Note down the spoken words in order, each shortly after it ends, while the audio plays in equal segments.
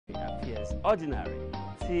appears ordinary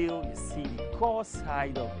till you see the core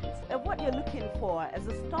side of it. And what you're looking for is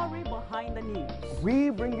the story behind the news. We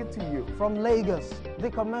bring it to you from Lagos, the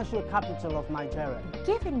commercial capital of Nigeria.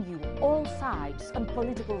 Giving you all sides and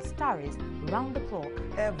political stories round the clock.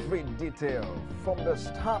 Every detail from the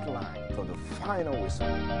start line to the final whistle.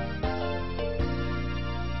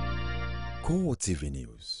 CoreTV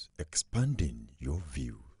News, expanding your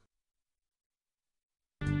view.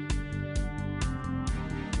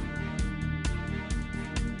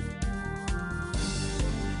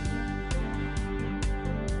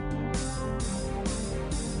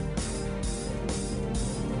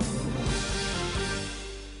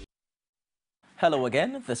 Hello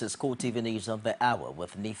again, this is CoreTV News on the Hour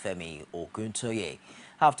with Nifemi Oguntoye.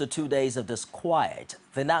 After 2 days of disquiet,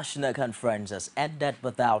 the National Conference has ended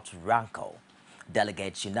without rancor.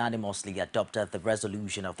 Delegates unanimously adopted the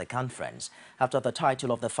resolution of the conference after the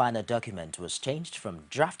title of the final document was changed from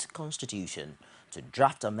Draft Constitution to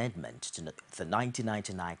Draft Amendment to the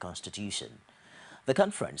 1999 Constitution. The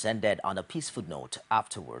conference ended on a peaceful note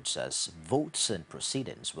afterwards as votes and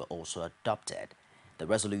proceedings were also adopted. The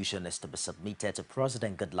resolution is to be submitted to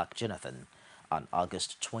President Goodluck Jonathan on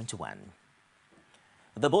August 21.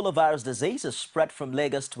 The Ebola virus disease has spread from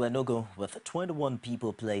Lagos to Enugu, with 21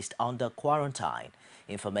 people placed under quarantine.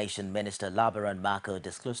 Information Minister Labaran Mako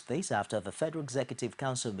disclosed this after the Federal Executive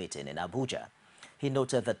Council meeting in Abuja. He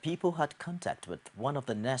noted that people had contact with one of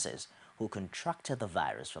the nurses who contracted the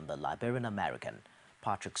virus from the Liberian American,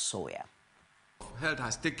 Patrick Sawyer. Health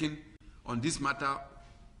has taken on this matter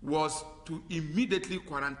was to immediately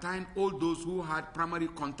quarantine all those who had primary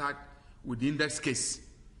contact with the index case.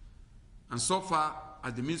 And so far,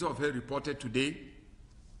 as the Minister of Health reported today,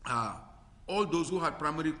 all those who had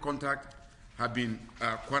primary contact have been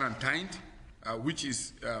quarantined, which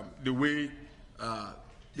is the way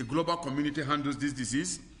the global community handles this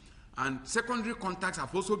disease. And secondary contacts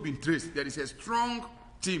have also been traced. There is a strong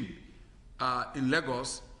team in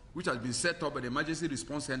Lagos, which has been set up by the Emergency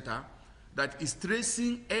Response Center, that is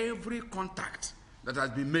tracing every contact that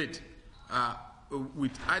has been made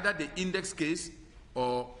with either the index case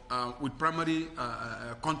or with primary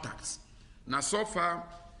contacts. Now, so far,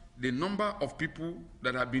 the number of people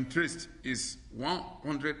that have been traced is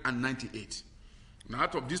 198. Now,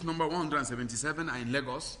 out of this number, 177 are in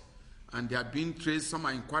Lagos, and they are being traced. Some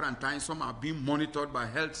are in quarantine, some are being monitored by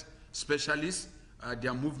health specialists.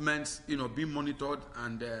 Their movements, being monitored,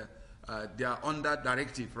 and they are under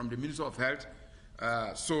directive from the Minister of Health.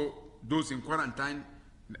 So those in quarantine,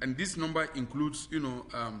 and this number includes,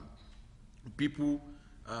 people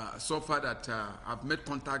so far that have made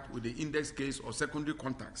contact with the index case or secondary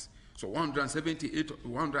contacts. So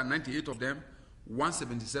 198 of them,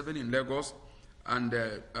 177 in Lagos, and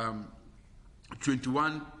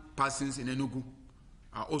 21 persons in Enugu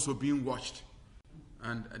are also being watched.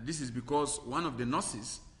 And this is because one of the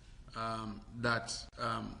nurses that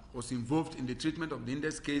was involved in the treatment of the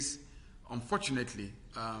index case, unfortunately,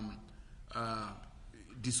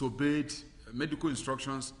 disobeyed medical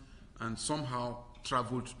instructions and somehow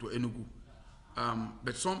traveled to Enugu.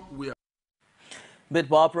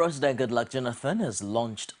 Meanwhile, President Goodluck Jonathan has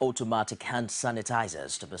launched automatic hand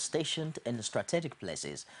sanitizers to be stationed in strategic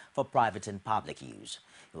places for private and public use.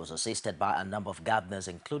 He was assisted by a number of governors,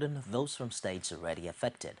 including those from states already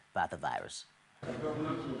affected by the virus. If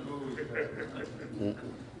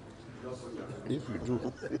you do,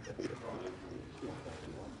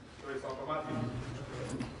 it's automatic.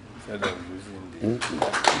 Instead of using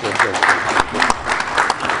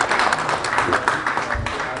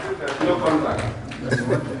no contact.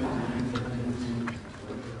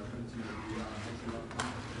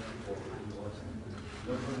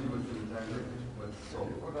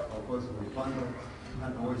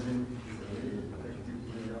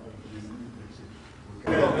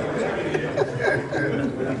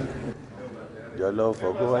 your love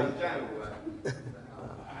for going.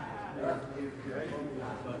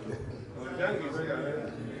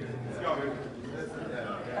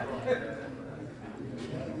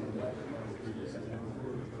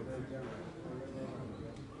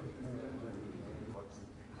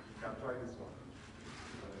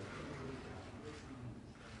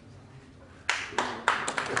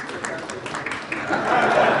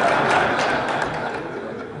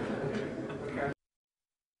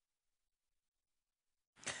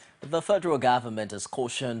 The federal government has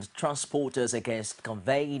cautioned transporters against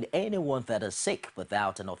conveying anyone that is sick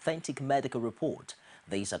without an authentic medical report.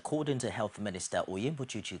 This, according to Health Minister Oyembo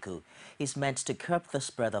Chuchuku, is meant to curb the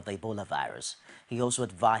spread of the Ebola virus. He also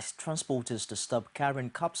advised transporters to stop carrying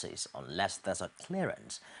corpses unless there's a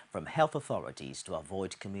clearance from health authorities to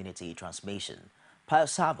avoid community transmission.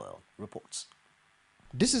 Pius Samuel reports.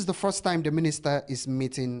 This is the first time the minister is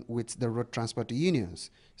meeting with the road transport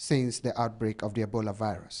unions since the outbreak of the Ebola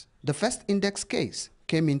virus. The first index case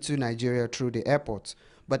came into Nigeria through the airport,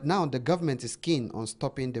 but now the government is keen on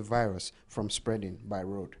stopping the virus from spreading by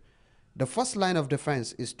road. The first line of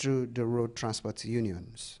defense is through the road transport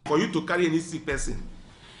unions. For you to carry any sick person,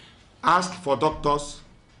 ask for doctor's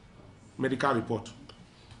medical report.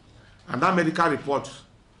 And that medical report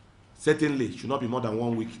certainly should not be more than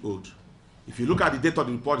 1 week old. If you look at the date of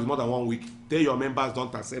the report, it's more than 1 week, tell your members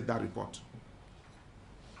don't accept that report.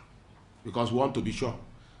 Because we want to be sure.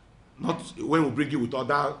 Not when we bring you with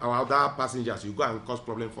our other passengers, you go and cause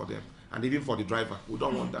problem for them. And even for the driver. We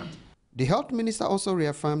don't want that. The health minister also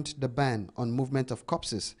reaffirmed the ban on movement of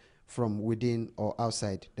corpses from within or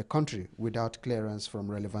outside the country without clearance from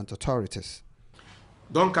relevant authorities.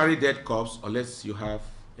 Don't carry dead corpse unless you have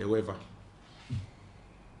a waiver.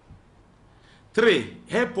 3,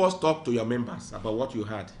 help us talk to your members about what you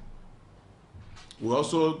had. We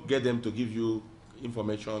also get them to give you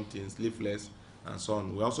information, things, leaflets, and so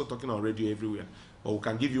on. We're also talking on radio everywhere. But we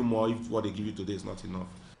can give you more if what they give you today is not enough.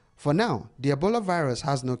 For now, the Ebola virus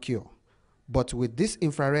has no cure. But with this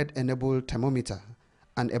infrared-enabled thermometer,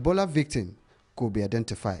 an Ebola victim could be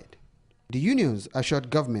identified. The unions assured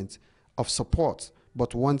government of support,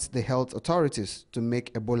 but want the health authorities to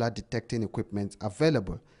make Ebola detecting equipment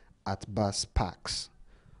available at bus parks.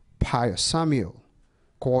 Pius Samuel,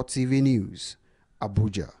 CoreTV News,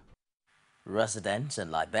 Abuja. Residents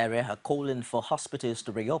in Liberia are calling for hospitals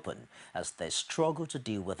to reopen as they struggle to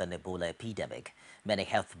deal with an Ebola epidemic. Many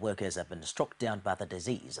health workers have been struck down by the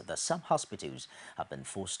disease, and some hospitals have been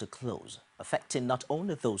forced to close, affecting not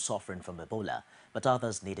only those suffering from Ebola, but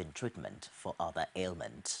others needing treatment for other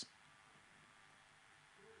ailments.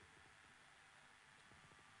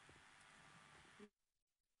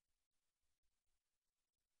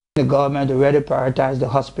 The government already prioritized the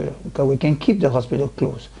hospital because we can keep the hospital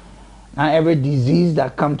closed. Now every disease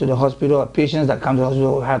that comes to the hospital or patients that come to the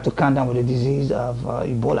hospital have to count down with the disease of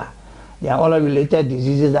Ebola. They are all related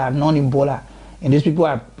diseases that are non-Ebola. And these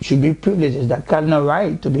people should be privileged, that cardinal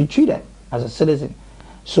right to be treated as a citizen.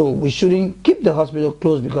 So we shouldn't keep the hospital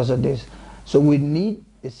closed because of this. So we need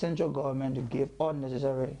the central government to give all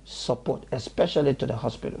necessary support, especially to the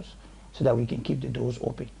hospitals, so that we can keep the doors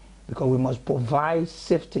open. Because we must provide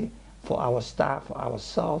safety for our staff, for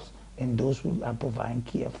ourselves, and those who are providing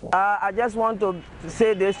care for. I just want to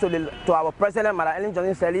say this to our president, Madam Ellen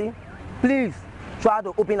Johnson-Sirleaf. Please try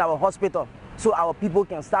to open our hospital so our people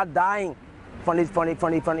can start dying from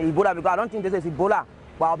Ebola, because I don't think this is Ebola.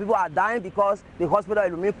 But our people are dying because the hospital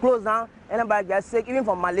will remain closed down. Anybody gets sick, even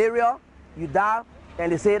from malaria, you die, and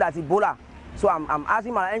they say that's Ebola. So I'm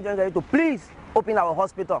asking Madam Ellen Johnson-Sirleaf to please open our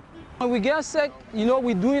hospital. When we get sick, you know,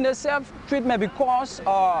 we're doing the self-treatment because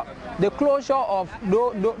the closure of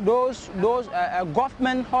those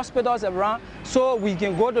government hospitals around, so we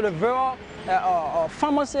can go to the various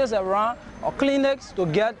pharmacies around or clinics to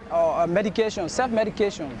get medication,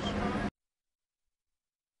 self-medications.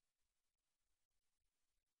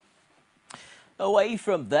 Away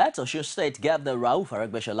from that, Osun State Governor Rauf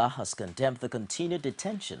Aregbesola has condemned the continued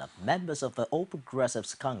detention of members of the All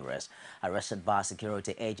Progressives Congress arrested by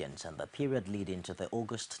security agents in the period leading to the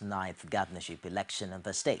August 9th governorship election in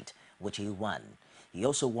the state, which he won. He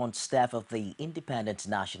also warned staff of the Independent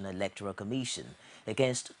National Electoral Commission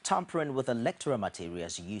against tampering with electoral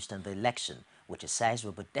materials used in the election, which he says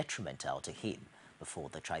will be detrimental to him before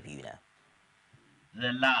the tribunal.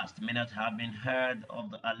 The last minute have been heard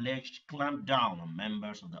of the alleged clampdown on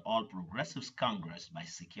members of the All Progressives Congress by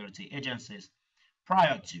security agencies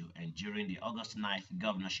prior to and during the August 9th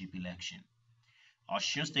governorship election.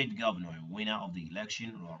 Osun State Governor and winner of the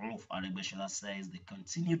election, Rauf Aregbesola, says the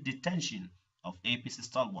continued detention of APC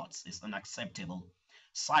stalwarts is unacceptable,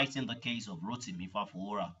 citing the case of Rotimi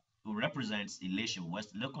Fafora, who represents Ilesha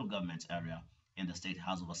West local government area in the State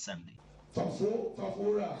House of Assembly.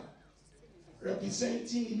 Fafora,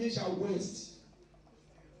 representing Ilesha West,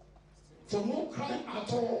 for no crime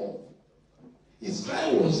at all. His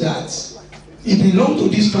crime was that he belonged to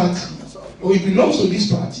this party, or he belongs to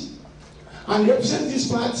this party, and represents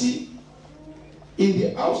this party in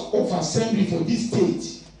the House of Assembly for this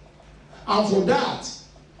state. And for that,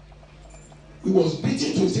 he was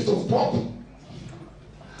beaten to a state of pulp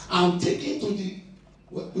and taken to the,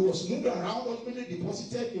 he was moved around, ultimately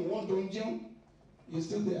deposited in one dungeon. He's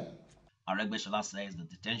still there. Aregbesola says the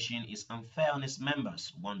detention is unfair on his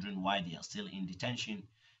members, wondering why they are still in detention,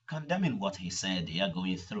 condemning what he said they are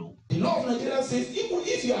going through. The law of Nigeria says even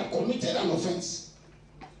if you have committed an offense,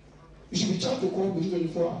 you should be charged to court within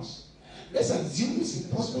 24 hours. Let's assume it's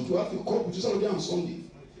impossible to have a court between Saturday and Sunday.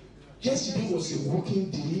 Yesterday was a working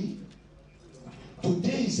day.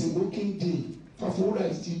 Today is a working day. Fafora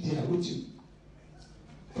is still there waiting.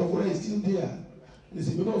 Fafora is still there. And he's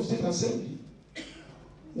a member of State Assembly.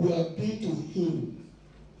 We are paying to him.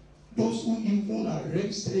 Those who even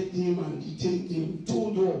arrested him and detained him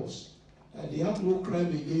told us that they have no crime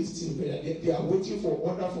against him, but they are waiting for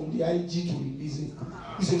order from the IG to release him.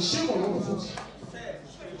 It's a shame on all of us.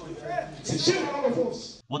 It's a shame on all of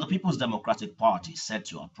us. With the People's Democratic Party set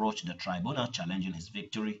to approach the tribunal challenging his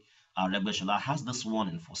victory, Aregbesola has this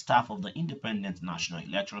warning for staff of the Independent National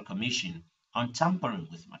Electoral Commission on tampering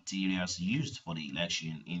with materials used for the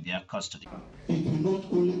election in their custody. It will not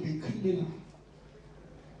only be criminal,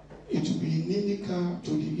 it will be inimical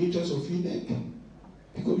to the interests of INEC,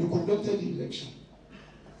 because you conducted the election.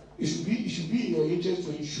 It should be in your interest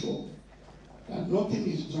to ensure that nothing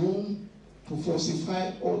is done to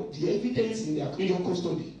falsify all the evidence in your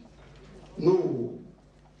custody. No,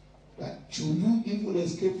 that should you even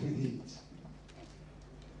escape with it,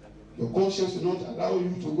 your conscience will not allow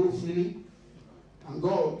you to go freely, and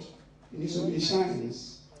God, in His own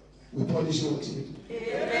shines, will punish you ultimately.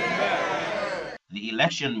 The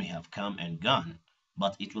election may have come and gone,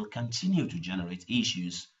 but it will continue to generate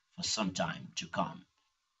issues for some time to come.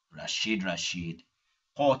 Rashid,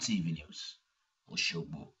 CoreTV News,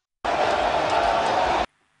 Oshogbo.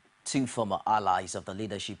 Two former allies of the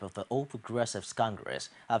leadership of the All Progressives Congress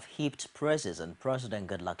have heaped praises on President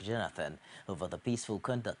Goodluck Jonathan over the peaceful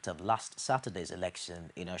conduct of last Saturday's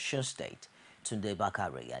election in Osun State. Tunde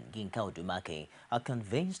Bakare and Yinka Odumake are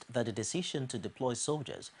convinced that the decision to deploy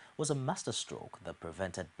soldiers was a masterstroke that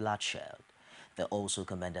prevented bloodshed. They also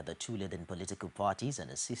commended the two leading political parties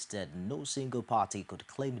and insisted no single party could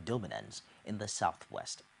claim dominance in the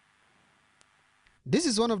Southwest. This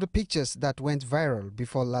is one of the pictures that went viral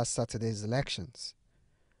before last Saturday's elections.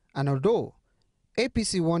 And although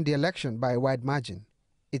APC won the election by a wide margin,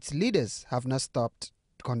 its leaders have not stopped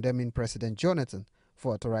condemning President Jonathan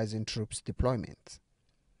for authorizing troops deployment.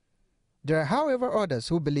 There are, however, others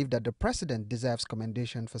who believe that the president deserves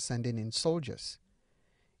commendation for sending in soldiers.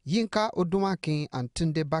 Yinka Odumake and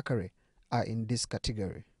Tunde Bakare are in this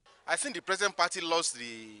category. I think the president party lost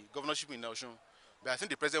the governorship in Osun, but I think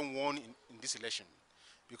the president won in this election,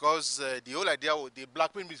 because the whole idea was the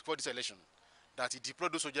blackmail before this election, that he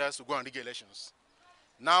deployed those soldiers to go and rig elections.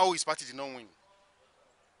 Now his party did not win.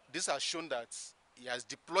 This has shown that he has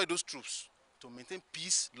deployed those troops to maintain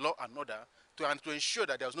peace, law and order, and to ensure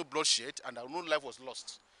that there was no bloodshed and that no life was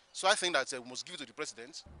lost. So I think that we must give it to the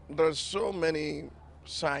president. There are so many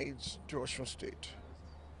sides to Osun State.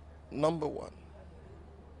 Number one,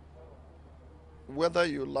 whether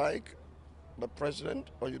you like the president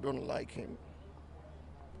or you don't like him,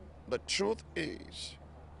 the truth is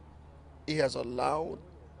he has allowed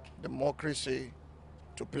democracy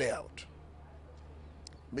to play out.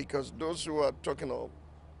 Because those who are talking of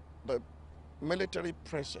the military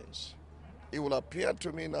presence, it will appear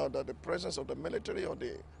to me now that the presence of the military or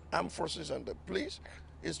the armed forces and the police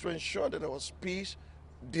is to ensure that there was peace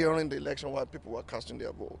during the election while people were casting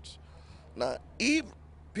their votes. Now, if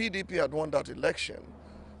PDP had won that election,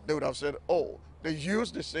 they would have said, oh, they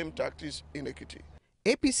used the same tactics in Ekiti.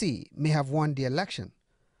 APC may have won the election,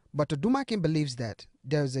 but Odumake believes that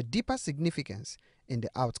there is a deeper significance in the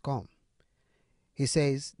outcome. He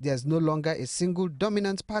says there's no longer a single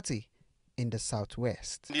dominant party in the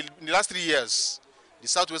Southwest. In the last 3 years, the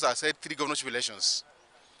Southwest has had 3 governorship elections,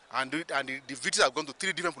 and the victories have gone to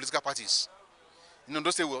 3 different political parties. In Ondo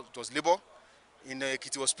State it was Labour, in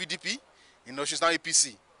Ekiti was PDP, in Osun it's now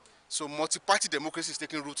APC. So multi-party democracy is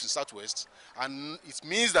taking root in the Southwest, and it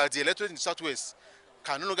means that the electorate in the Southwest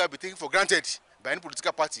can no longer be taken for granted by any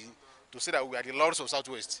political party to say that we are the lords of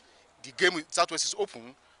Southwest. The game with Southwest is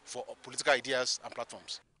open for political ideas and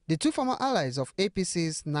platforms. The two former allies of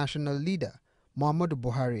APC's national leader, Muhammadu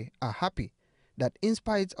Buhari, are happy that in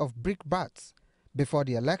spite of brickbats before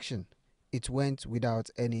the election, it went without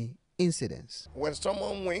any incidents. When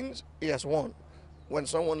someone wins, he has won. When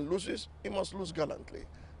someone loses, he must lose gallantly.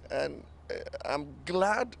 And I'm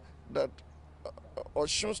glad that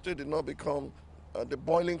Osun State did not become the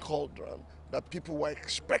boiling cauldron that people were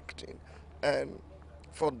expecting. And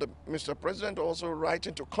for Mr. President also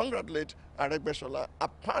writing to congratulate Aregbesola,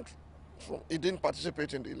 apart from he didn't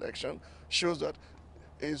participate in the election, shows that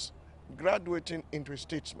he's graduating into a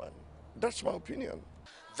statesman. That's my opinion.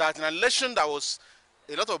 That in an election that was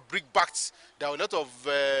a lot of brickbats, there were a lot of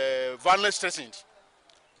violence threatened,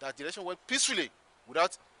 that the election went peacefully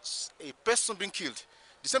without a person being killed.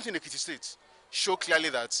 The same thing in Ekiti State show clearly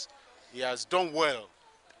that he has done well,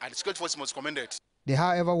 and the security force must be commended. They,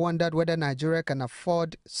 however, wondered whether Nigeria can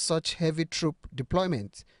afford such heavy troop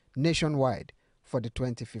deployment nationwide for the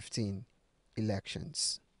 2015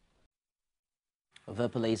 elections. The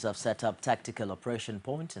police have set up tactical operation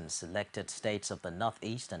points in selected states of the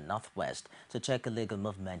northeast and northwest to check illegal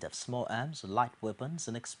movement of small arms, light weapons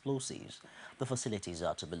and explosives. The facilities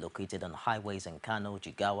are to be located on highways in Kano,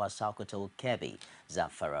 Jigawa, Sokoto, Kebbi,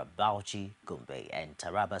 Zamfara, Bauchi, Gombe and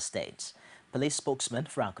Taraba states. Police spokesman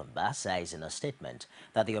Frank Mba says in a statement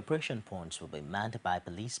that the operation points will be manned by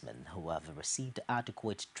policemen who have received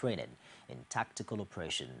adequate training in tactical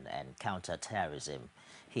operation and counter-terrorism.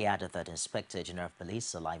 He added that Inspector General of Police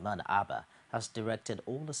Sulaiman Abba has directed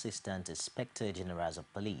all Assistant Inspector Generals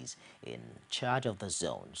of Police in charge of the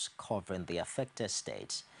zones covering the affected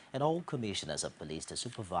states and all Commissioners of Police to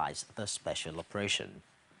supervise the special operation.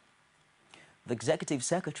 The Executive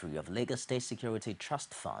Secretary of Lagos State Security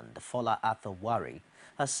Trust Fund, Fola Athawari,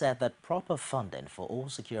 has said that proper funding for all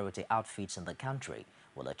security outfits in the country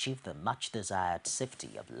will achieve the much-desired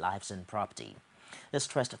safety of lives and property. He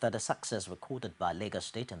stressed that the success recorded by Lagos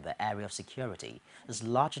State in the area of security is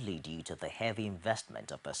largely due to the heavy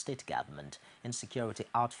investment of the state government in security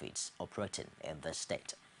outfits operating in the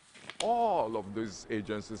state. All of these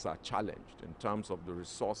agencies are challenged in terms of the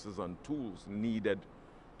resources and tools needed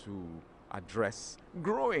to address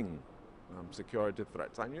growing security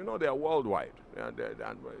threats. And you know they are worldwide.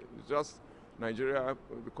 It's just Nigeria,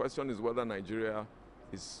 the question is whether Nigeria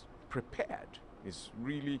is prepared, is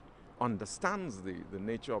really understands the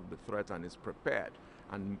nature of the threat and is prepared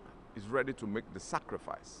and is ready to make the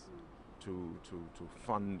sacrifice to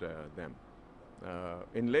fund them.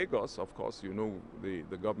 In Lagos, of course, you know,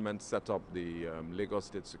 the government set up the Lagos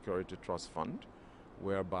State Security Trust Fund,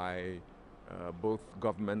 whereby both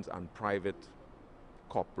government and private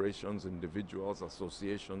corporations, individuals,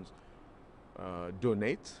 associations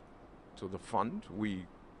donate to the fund. We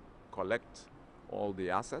collect all the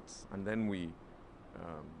assets and then we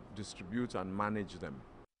distribute and manage them.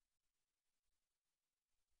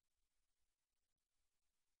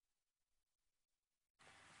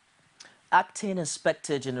 Acting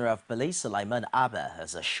Inspector General of Police Sulaiman Abba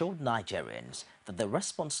has assured Nigerians that the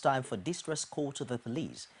response time for distress call to the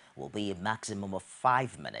police will be a maximum of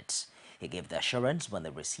 5 minutes. He gave the assurance when they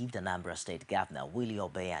received Anambra State Governor Willie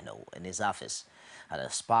Obiano in his office. At a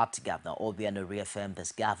spot, Governor Obiano reaffirmed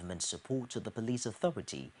his government's support to the police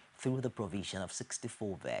authority through the provision of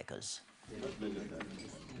 64 vehicles.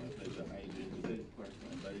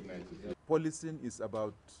 Policing is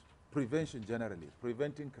about prevention generally,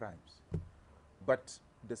 preventing crimes. But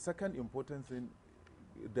the second important thing,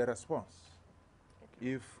 the response.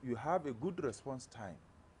 If you have a good response time,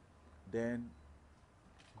 then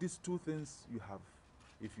these two things you have.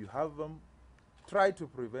 If you have them, try to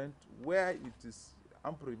prevent where it is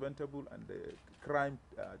unpreventable and the crime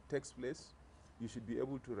takes place, you should be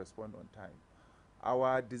able to respond on time.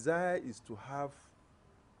 Our desire is to have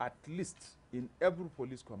at least in every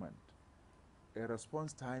police command a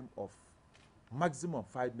response time of maximum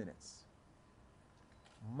 5 minutes.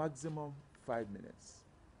 Maximum 5 minutes.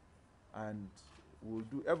 And we'll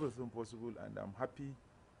do everything possible, and I'm happy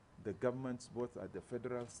the governments, both at the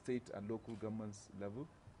federal, state, and local governments level,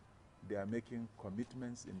 they are making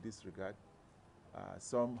commitments in this regard.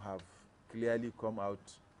 Some have clearly come out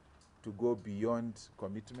to go beyond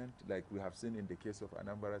commitment, like we have seen in the case of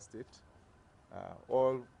Anambra State,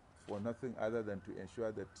 all for nothing other than to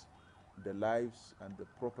ensure that the lives and the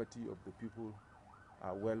property of the people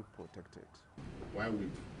are well protected. Why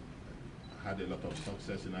we've had a lot of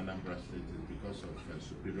success in Anambra State is because of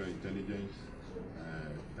superior intelligence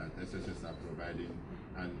that SSS are providing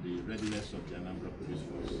and the readiness of the Anambra Police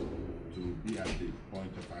Force to be at the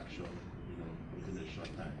point of action, within a short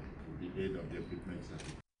time with the aid of the equipment.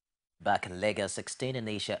 Back in Lagos, 16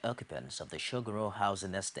 Indonesia occupants of the Shogoro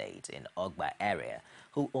housing estate in Ogba area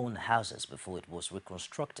who owned houses before it was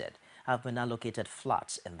reconstructed have been allocated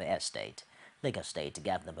flats in the estate. Lagos State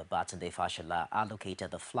Governor Babatunde Fashola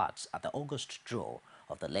allocated the flats at the August draw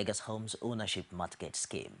of the Lagos Homes Ownership Mortgage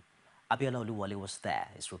Scheme. Abiola Oluwole was there.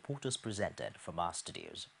 His report was presented from our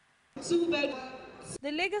studios.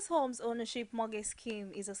 The Lagos Homes Ownership Mortgage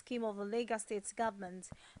Scheme is a scheme of the Lagos State government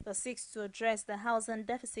that seeks to address the housing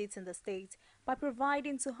deficits in the state by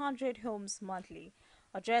providing 200 homes monthly.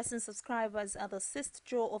 Addressing subscribers at the 6th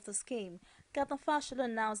draw of the scheme, Governor Fashola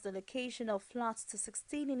announced the location of flats to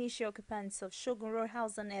 16 initial occupants of Shogoro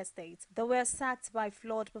housing estate that were sacked by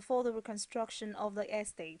flood before the reconstruction of the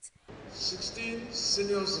estate. 16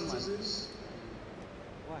 senior citizens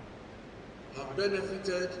have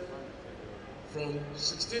benefited from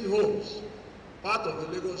 16 homes, part of the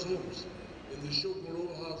Lagos homes in the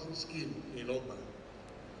Shogoro housing scheme in Ogba.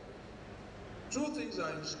 Two things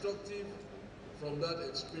are instructive from that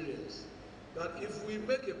experience, that if we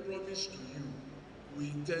make a promise to you,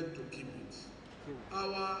 we intend to keep it.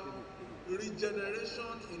 Our regeneration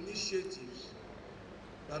initiatives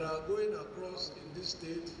that are going across in this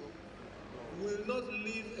state will not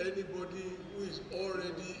leave anybody who is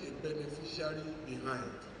already a beneficiary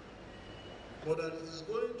behind, but that it is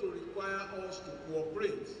going to require us to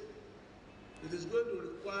cooperate. It is going to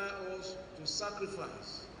require us to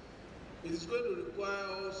sacrifice. It is going to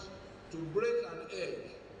require us to break an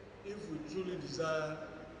egg if we truly desire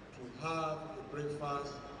to have a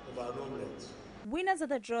breakfast of our omelette. Winners of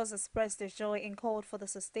the draws expressed their joy and called for the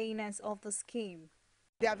sustenance of the scheme.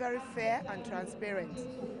 They are very fair and transparent.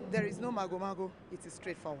 There is no mago-mago, it is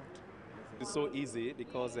straightforward. It's so easy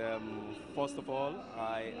because, first of all,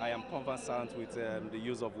 I am conversant with the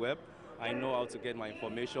use of web. I know how to get my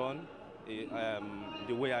information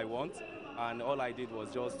the way I want. And all I did was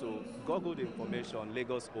just to Google the information,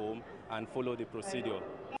 Lagos Home, and follow the procedure.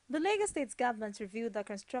 The Lagos State government revealed that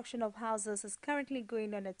construction of houses is currently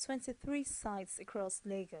going on at 23 sites across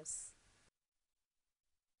Lagos.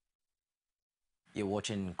 You're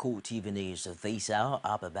watching CoreTV News this hour.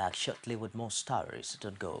 I'll be back shortly with more stories.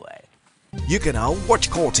 Don't go away. You can now watch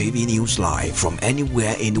CoreTV News live from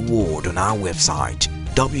anywhere in the world on our website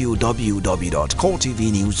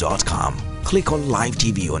www.coretvnews.com. Click on Live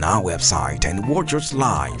TV on our website and watch us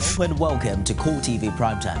live. And welcome to CoreTV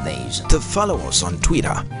Primetime News. To follow us on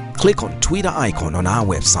Twitter, click on Twitter icon on our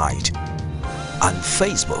website. On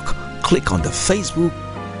Facebook, click on the Facebook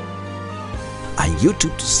and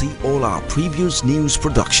YouTube to see all our previous news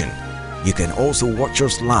production. You can also watch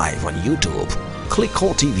us live on YouTube. Click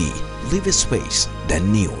CoreTV, leave a space,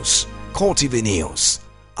 then News. CoreTV News,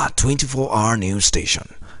 a 24-hour news station.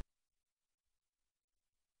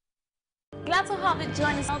 Glad to have you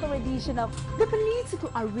join us on another edition of The Political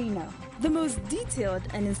Arena, the most detailed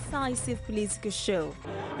and incisive political show.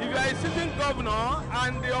 If you are a sitting governor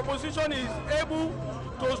and the opposition is able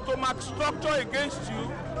to stomach structure against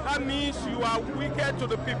you, that means you are wicked to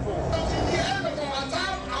the people.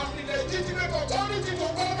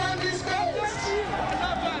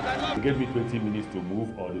 Give me 20 minutes to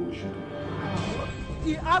move or they will shoot me.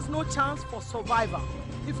 He has no chance for survival.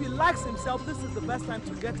 If he likes himself, this is the best time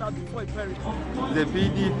to get out before he perishes. The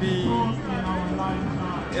PDP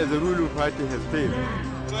as a ruling party has failed.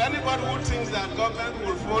 So anybody who thinks that government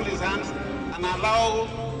will fold his hands and allow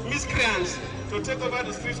miscreants to take over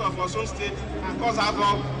the streets of our own state and cause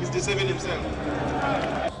havoc is deceiving himself.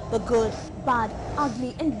 The good, bad,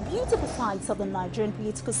 ugly and beautiful sides of the Nigerian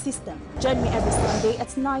political system. Join me every Sunday at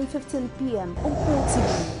 9:15 p.m. on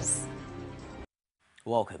CoreTV News.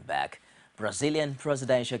 Welcome back. Brazilian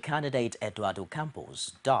presidential candidate Eduardo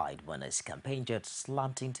Campos died when his campaign jet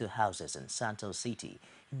slammed into houses in Santos City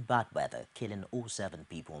in bad weather, killing all 7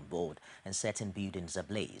 people on board and setting buildings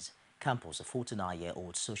ablaze. Campos, a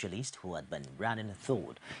 49-year-old socialist who had been running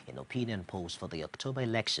third in opinion polls for the October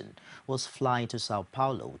election, was flying to Sao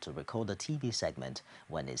Paulo to record a TV segment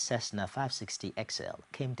when his Cessna 560 XL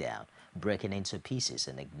came down, breaking into pieces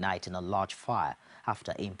and igniting a large fire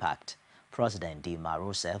after impact. President Dilma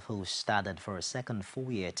Rousseff, who started for a second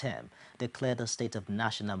 4-year term, declared a state of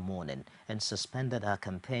national mourning and suspended her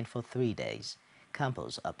campaign for 3 days.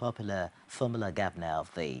 Campos, a popular former governor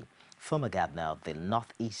of the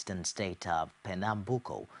northeastern state of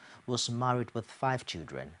Pernambuco, was married with 5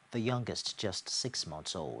 children, the youngest just 6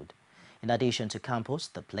 months old. In addition to Campos,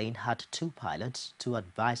 the plane had 2 pilots, 2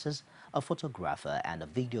 advisors, a photographer and a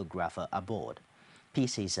videographer aboard.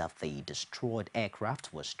 Pieces of the destroyed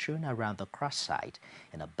aircraft were strewn around the crash site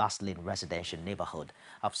in a bustling residential neighborhood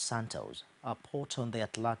of Santos, a port on the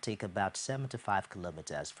Atlantic about 75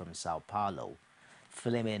 kilometers from Sao Paulo.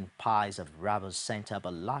 Flaming piles of rubble sent up a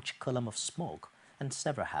large column of smoke, and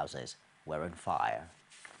several houses were on fire.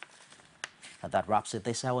 And that wraps it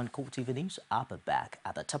this hour on CoreTV News. I'll be back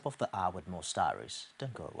at the top of the hour with more stories.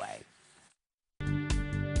 Don't go away.